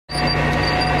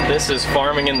This is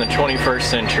farming in the 21st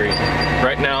century.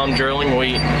 Right now I'm drilling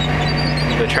wheat.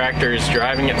 The tractor is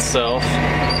driving itself.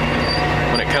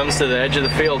 When it comes to the edge of the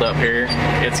field up here,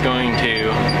 it's going to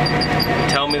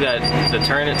tell me that the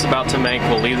turn it's about to make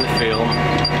will leave the field,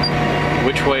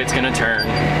 which way it's going to turn.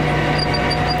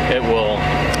 It will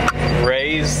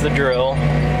raise the drill,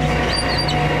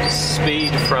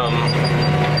 speed from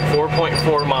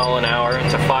 4.4 mile an hour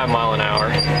to 5 mile an hour,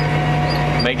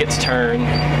 make its turn,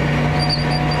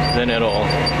 then it'll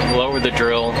lower the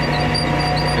drill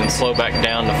and slow back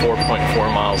down to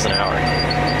 4.4 miles an hour.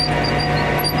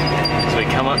 As we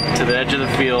come up to the edge of the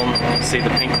field, see the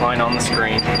pink line on the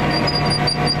screen.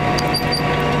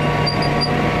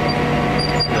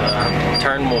 The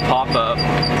turn will pop up.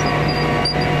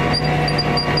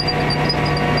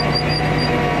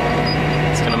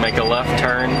 It's going to make a left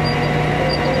turn.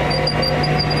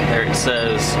 There it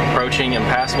says approaching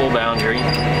impassable boundary.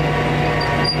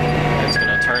 It's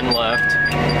going to turn left.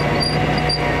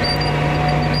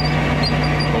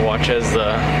 We'll watch as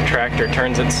the tractor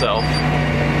turns itself.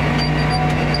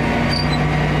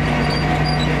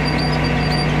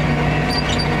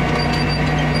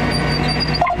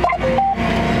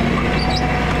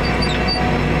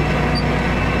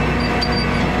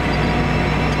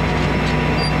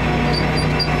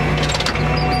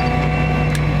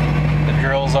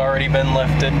 Already been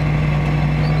lifted.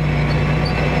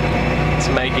 It's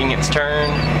making its turn.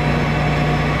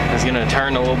 It's going to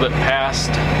turn a little bit past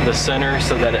the center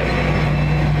so that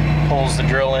it pulls the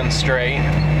drill in straight.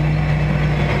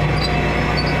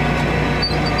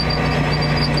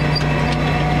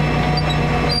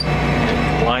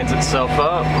 It lines itself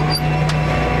up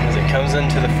as it comes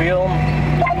into the field.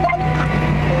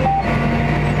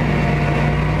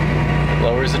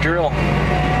 Lowers the drill.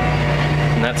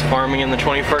 And that's farming in the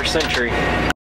 21st century.